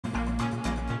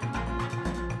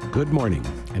Good morning,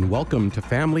 and welcome to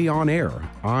Family on Air.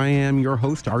 I am your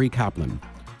host, Ari Kaplan.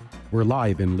 We're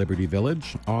live in Liberty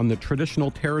Village on the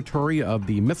traditional territory of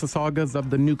the Mississaugas of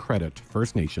the New Credit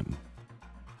First Nation.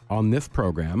 On this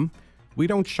program, we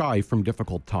don't shy from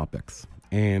difficult topics,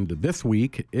 and this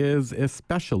week is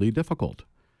especially difficult.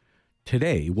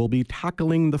 Today, we'll be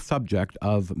tackling the subject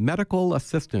of medical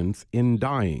assistance in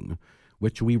dying,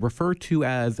 which we refer to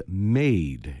as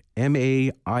MAID,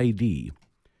 M-A-I-D.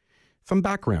 Some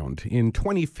background. In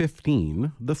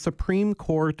 2015, the Supreme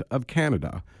Court of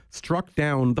Canada struck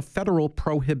down the federal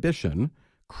prohibition,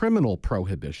 criminal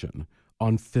prohibition,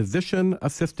 on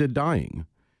physician-assisted dying.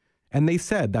 And they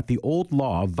said that the old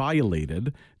law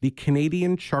violated the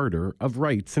Canadian Charter of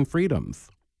Rights and Freedoms.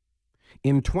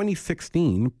 In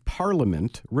 2016,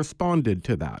 Parliament responded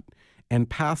to that and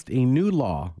passed a new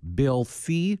law, Bill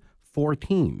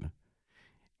C-14.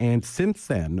 And since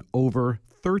then, over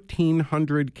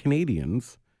 1,300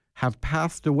 Canadians have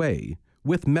passed away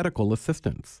with medical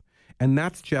assistance. And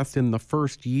that's just in the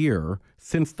first year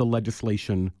since the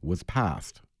legislation was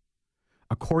passed.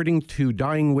 According to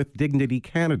Dying with Dignity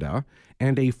Canada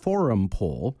and a Forum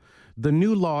poll, the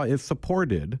new law is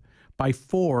supported by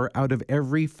 4 out of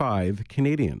every 5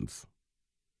 Canadians.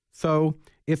 So,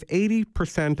 if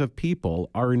 80% of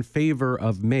people are in favor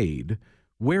of MAID,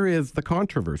 where is the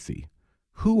controversy?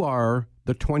 Who are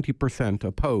the 20%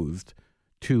 opposed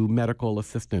to medical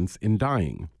assistance in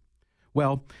dying?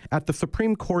 Well, at the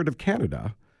Supreme Court of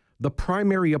Canada, the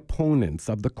primary opponents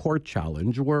of the court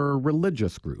challenge were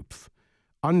religious groups.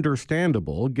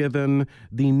 Understandable given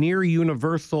the near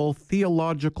universal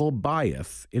theological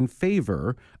bias in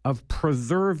favor of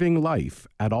preserving life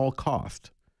at all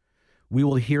cost. We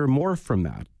will hear more from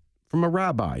that from a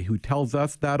rabbi who tells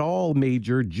us that all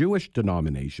major Jewish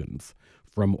denominations,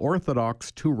 from Orthodox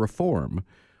to Reform,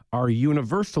 are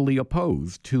universally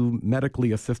opposed to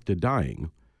medically assisted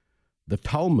dying. The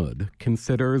Talmud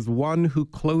considers one who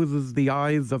closes the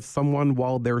eyes of someone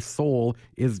while their soul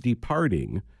is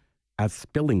departing as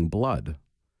spilling blood.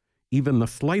 Even the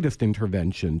slightest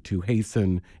intervention to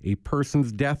hasten a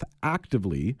person's death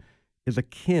actively is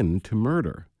akin to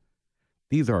murder.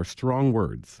 These are strong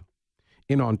words.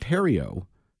 In Ontario,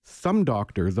 some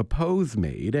doctors oppose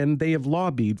MAID, and they have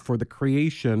lobbied for the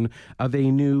creation of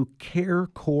a new Care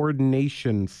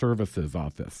Coordination Services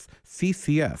Office,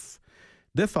 CCS.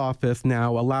 This office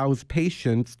now allows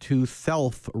patients to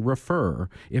self-refer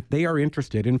if they are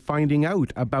interested in finding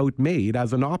out about MAID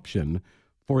as an option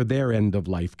for their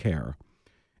end-of-life care.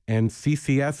 And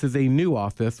CCS is a new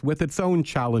office with its own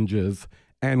challenges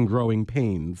and growing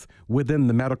pains within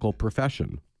the medical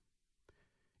profession.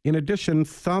 In addition,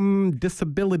 some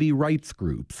disability rights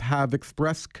groups have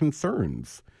expressed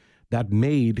concerns that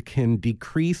MAID can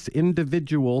decrease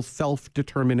individual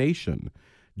self-determination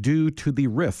due to the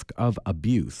risk of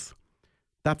abuse.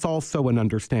 That's also an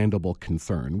understandable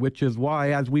concern, which is why,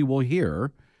 as we will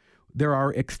hear, there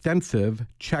are extensive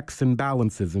checks and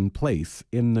balances in place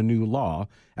in the new law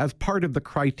as part of the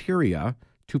criteria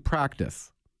to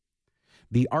practice.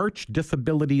 The Arch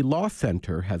Disability Law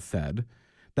Center has said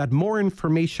that more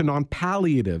information on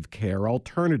palliative care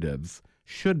alternatives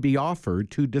should be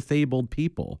offered to disabled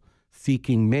people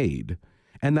seeking MAID,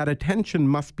 and that attention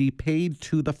must be paid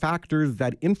to the factors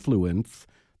that influence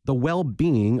the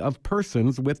well-being of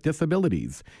persons with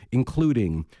disabilities,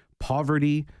 including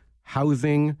poverty,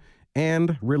 housing,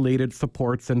 and related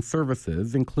supports and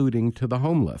services, including to the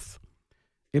homeless.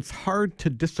 It's hard to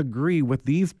disagree with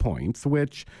these points,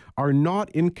 which are not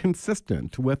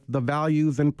inconsistent with the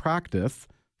values and practice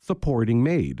supporting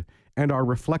MAID and are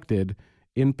reflected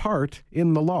in part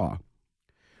in the law.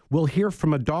 We'll hear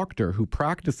from a doctor who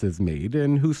practices MAID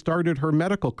and who started her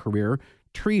medical career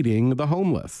treating the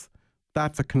homeless.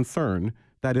 That's a concern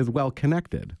that is well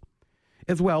connected.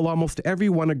 As well, almost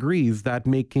everyone agrees that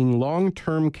making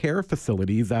long-term care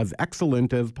facilities as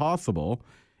excellent as possible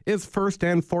is first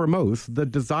and foremost the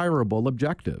desirable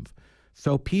objective,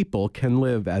 so people can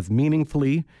live as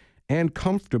meaningfully and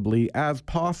comfortably as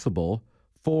possible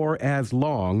for as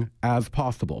long as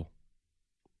possible.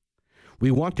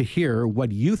 We want to hear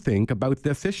what you think about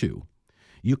this issue.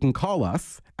 You can call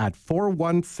us at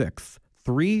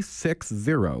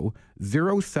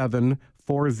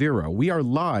 416-360-0740. We are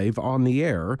live on the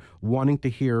air, wanting to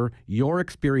hear your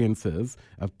experiences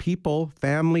of people,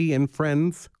 family, and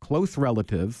friends, close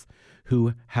relatives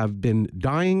who have been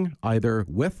dying either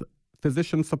with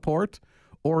physician support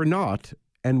or not,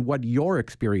 and what your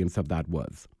experience of that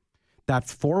was.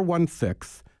 That's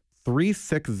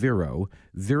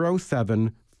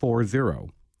 416-360-0740.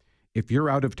 If you're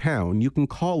out of town, you can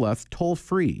call us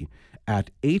toll-free at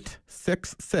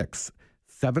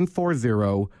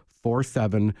 866-740-4740.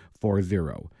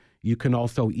 4740. You can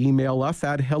also email us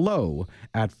at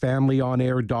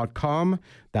hello@familyonair.com.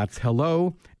 That's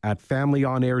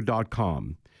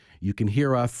hello@familyonair.com. You can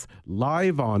hear us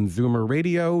live on Zoomer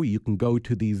Radio. You can go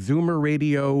to the Zoomer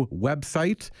Radio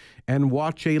website and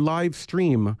watch a live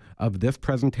stream of this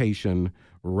presentation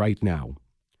right now.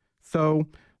 So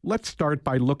let's start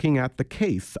by looking at the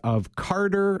case of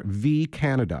Carter v.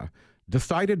 Canada,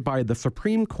 decided by the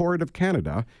Supreme Court of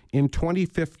Canada in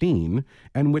 2015,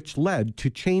 and which led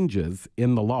to changes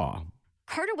in the law.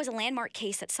 Carter was a landmark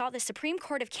case that saw the Supreme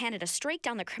Court of Canada strike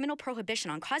down the criminal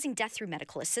prohibition on causing death through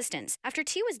medical assistance. After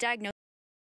T was diagnosed